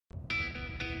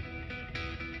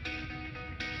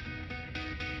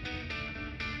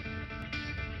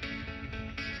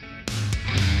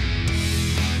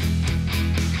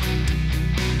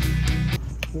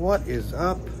What is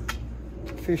up?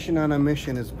 Fishing on a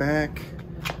Mission is back.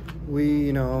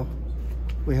 We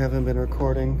haven't been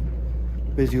recording.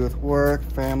 Busy with work,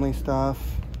 family stuff,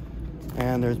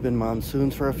 and there's been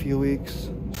monsoons for a few weeks.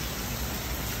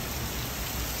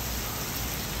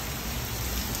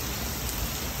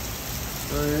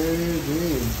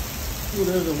 Crazy. Ooh,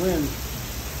 there's a wind.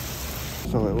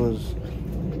 So it was,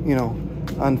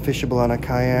 unfishable on a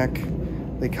kayak.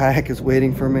 The kayak is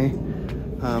waiting for me.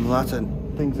 Lots of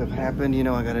things have happened.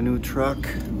 I got a new truck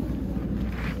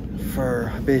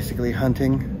for basically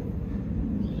hunting,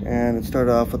 and it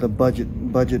started off with a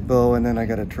budget bow, and then I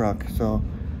got a truck. So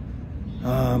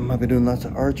I've been doing lots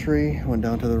of archery. Went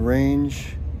down to the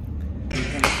range.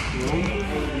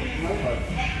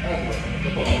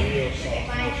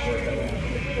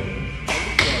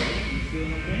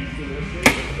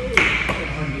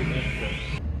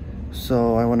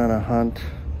 So I went on a hunt.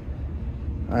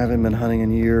 I haven't been hunting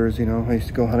in years. I used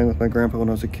to go hunting with my grandpa when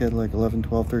I was a kid, like 11,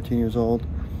 12, 13 years old.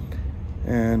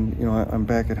 And, I'm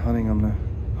back at hunting. I'm gonna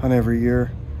hunt every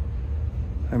year.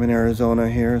 I'm in Arizona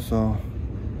here, so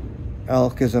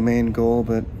elk is a main goal,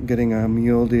 but getting a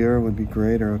mule deer would be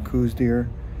great, or a coos deer.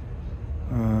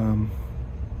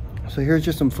 So here's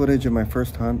just some footage of my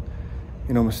first hunt.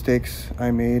 Mistakes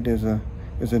I made as a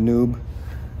noob.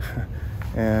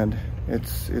 And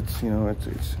it's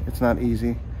not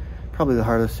easy. Probably the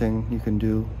hardest thing you can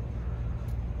do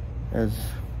as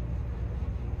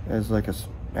like a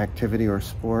activity or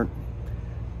sport.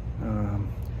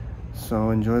 So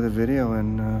enjoy the video,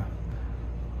 and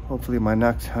hopefully my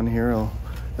next hunt here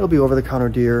it'll be over-the-counter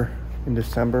deer in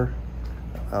December.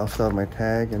 I'll still have my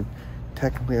tag, and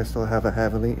technically I still have a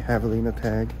javelina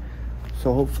tag.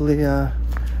 So hopefully,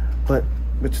 but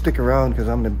stick around, because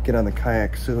I'm gonna get on the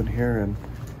kayak soon here and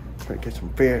try to get some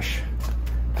fish.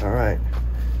 All right,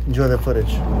 enjoy the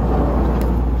footage.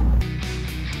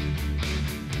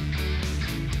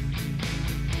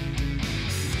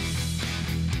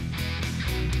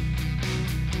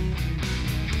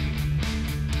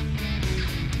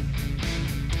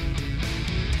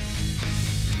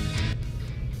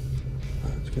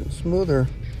 It's getting smoother.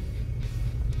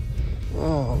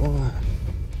 Oh boy.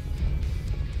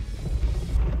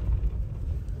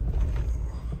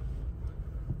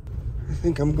 I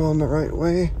think I'm going the right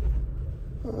way.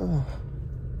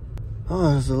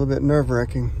 Oh, it's a little bit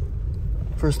nerve-wracking.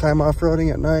 First time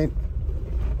off-roading at night.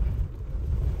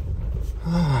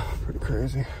 Oh, pretty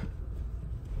crazy.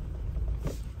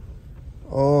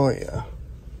 Oh yeah.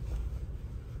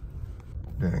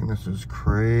 Dang, this is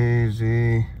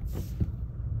crazy. This is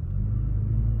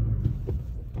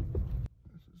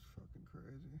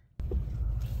fucking crazy.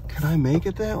 Can I make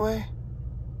it that way?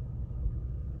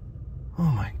 Oh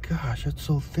my gosh, it's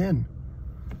so thin.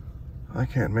 I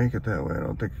can't make it that way. I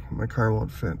don't think my car won't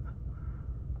fit.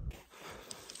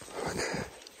 Okay.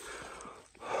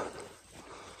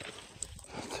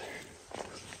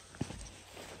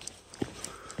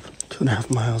 2.5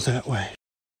 miles that way.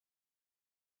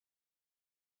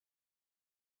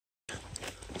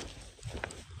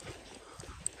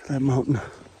 That mountain.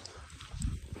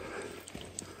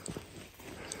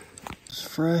 It's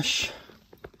fresh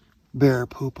bear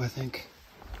poop, I think.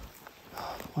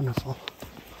 Oh, wonderful.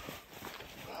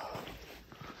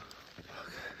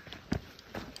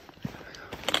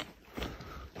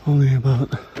 Only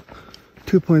about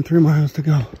 2.3 miles to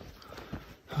go.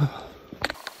 Oh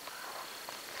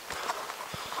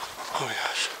my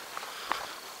gosh,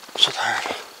 I'm so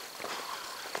tired.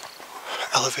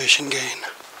 Elevation gain.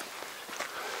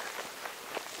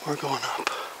 We're going up.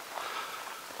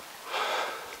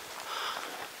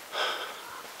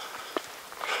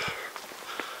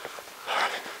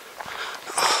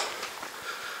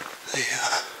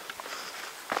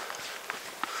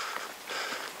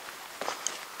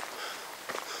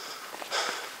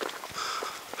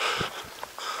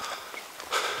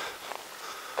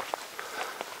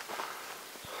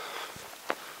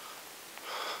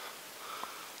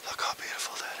 Look how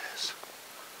beautiful that is.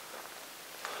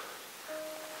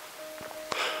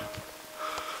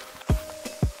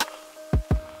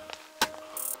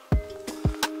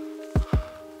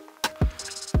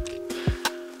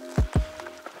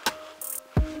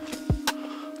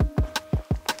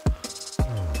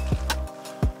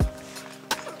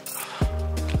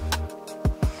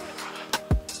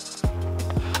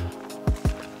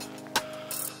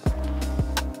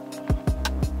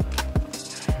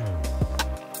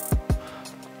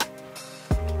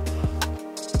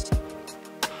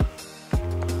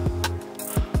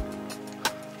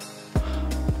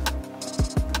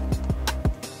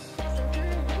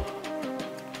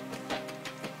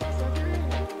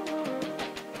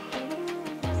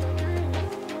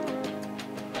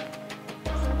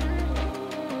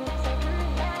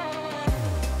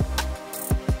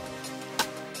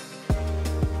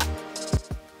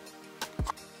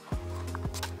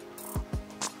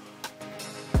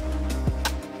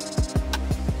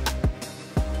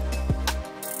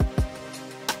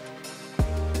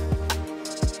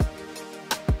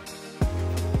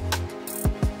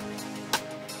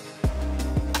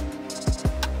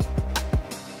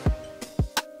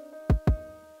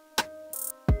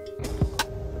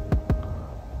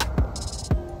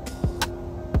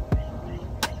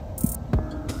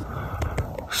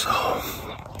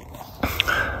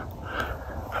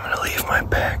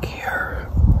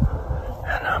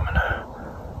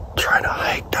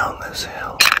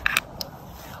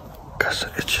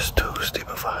 just too steep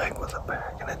of a hike with a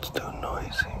pack, and it's too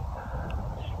noisy.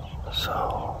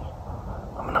 So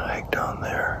I'm gonna hike down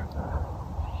there.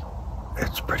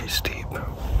 It's pretty steep, but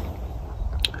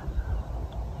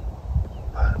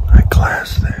I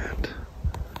glassed that,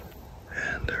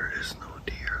 and there is no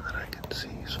deer that I can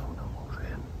see, so I'm gonna move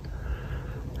in.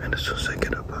 And as soon as I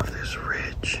get above this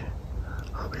ridge,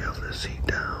 I'll be able to see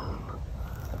down.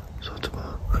 So it's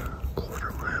about a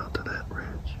quarter mile to that ridge.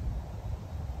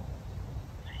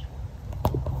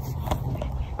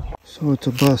 So it's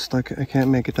a bust. I can't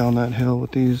make it down that hill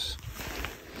with these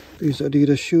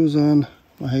Adidas shoes on.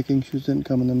 My hiking shoes didn't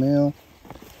come in the mail.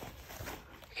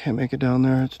 I can't make it down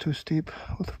there. It's too steep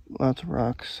with lots of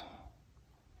rocks.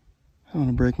 I don't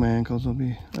want to break my ankles. I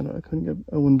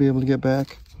wouldn't be able to get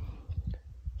back.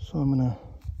 So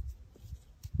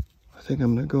I think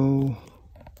I'm gonna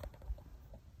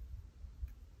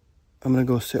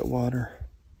go sit water.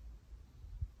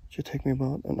 It should take me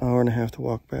about an hour and a half to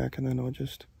walk back, and then I'll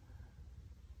just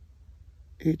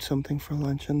eat something for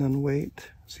lunch and then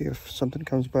wait, see if something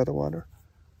comes by the water.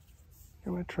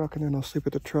 Get my truck, and then I'll sleep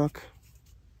at the truck,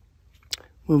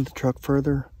 move the truck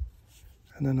further,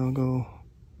 and then I'll go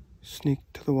sneak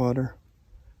to the water.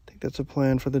 I think that's a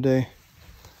plan for the day.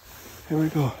 Here we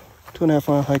go. 2.5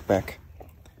 mile hike back.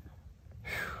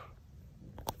 Whew.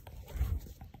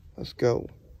 Let's go.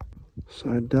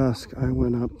 So at dusk, I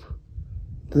went up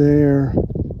there,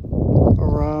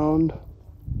 around.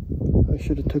 I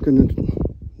should have taken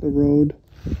the road,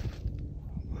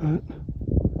 but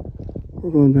we're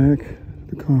going back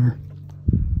to the car,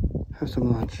 have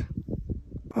some lunch.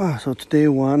 So it's day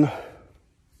one.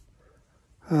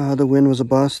 The wind was a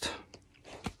bust.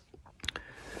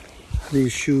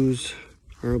 These shoes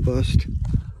are a bust.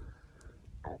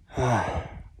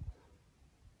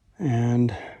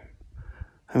 And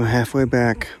I'm halfway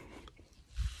back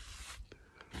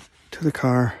to the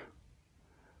car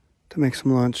to make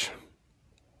some lunch.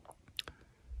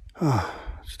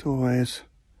 Still a ways.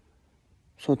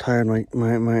 So tired, my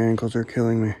ankles are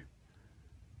killing me.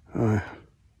 We're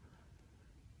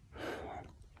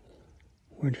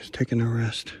just taking a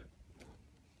rest.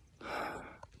 We're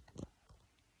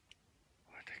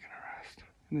taking a rest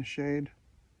in the shade.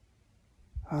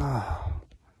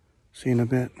 See you in a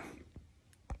bit.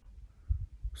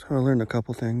 So I learned a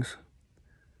couple things.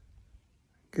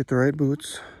 Get the right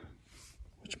boots,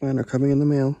 which mine are coming in the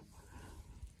mail.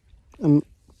 And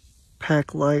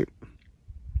pack light.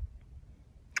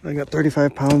 I got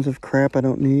 35 pounds of crap I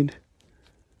don't need.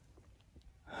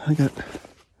 I got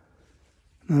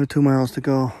another 2 miles to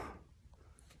go.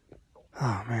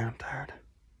 Oh man, I'm tired.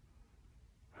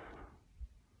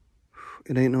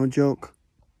 It ain't no joke.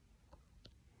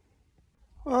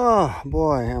 Oh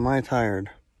boy, am I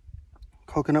tired.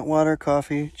 Coconut water,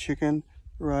 coffee, chicken,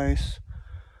 rice,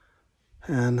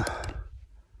 and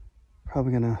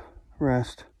probably gonna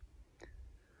rest.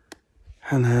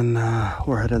 And then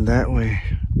we're headed that way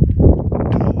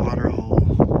to a water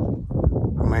hole.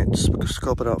 I might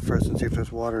scope it out first and see if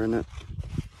there's water in it.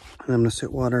 And I'm gonna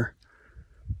sit water.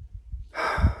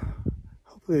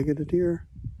 Hopefully I get a deer.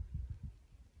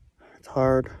 It's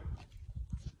hard.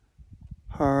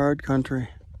 Hard country.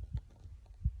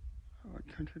 Hard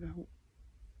country to...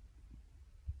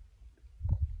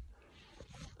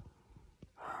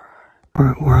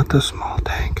 We're at the small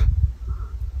tank.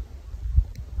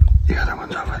 The other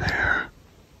one's over there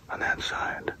on that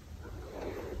side.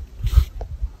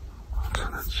 So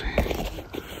let's see.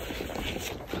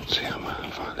 Let's see how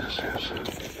far this is.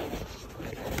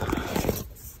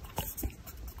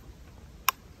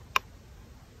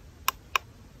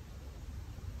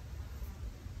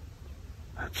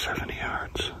 That's 70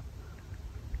 yards.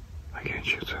 I can't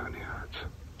shoot 70 yards.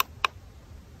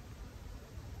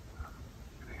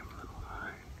 Getting a little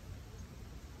high.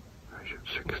 I shoot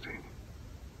 60.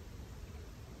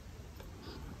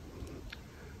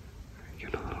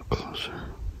 Get a little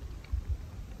closer.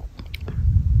 I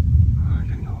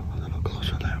can go a little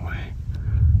closer that way.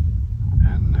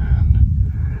 And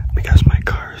then, because my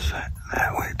car is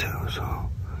that way too,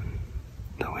 so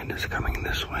the wind is coming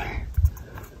this way.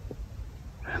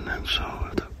 And then so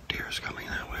if the deer is coming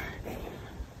that way,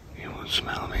 he won't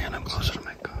smell me, and I'm closer to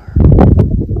my car.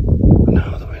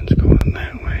 Now the wind's going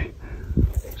that way.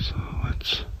 So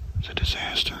it's a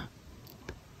disaster.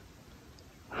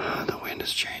 The wind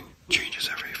is changes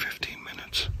every 15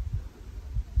 minutes.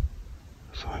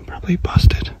 So I'm probably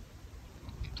busted.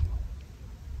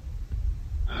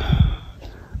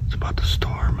 It's about to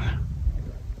storm.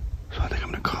 So I think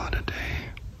I'm gonna call it a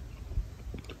day.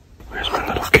 Where's my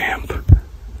little camp?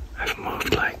 I've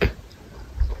moved like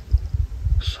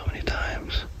so many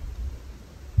times.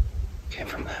 Came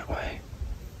from that way.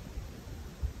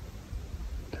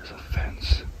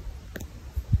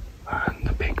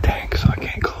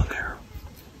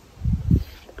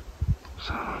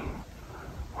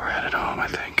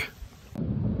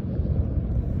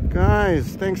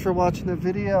 guys, thanks for watching the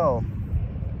video.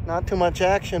 Not too much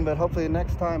action, but hopefully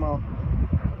next time I'll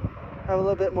have a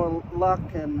little bit more luck.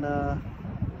 And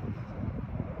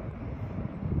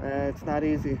it's not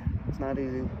easy. It's not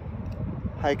easy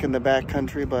hiking the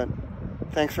backcountry, but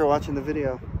thanks for watching the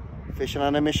video. Fishing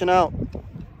on a Mission out.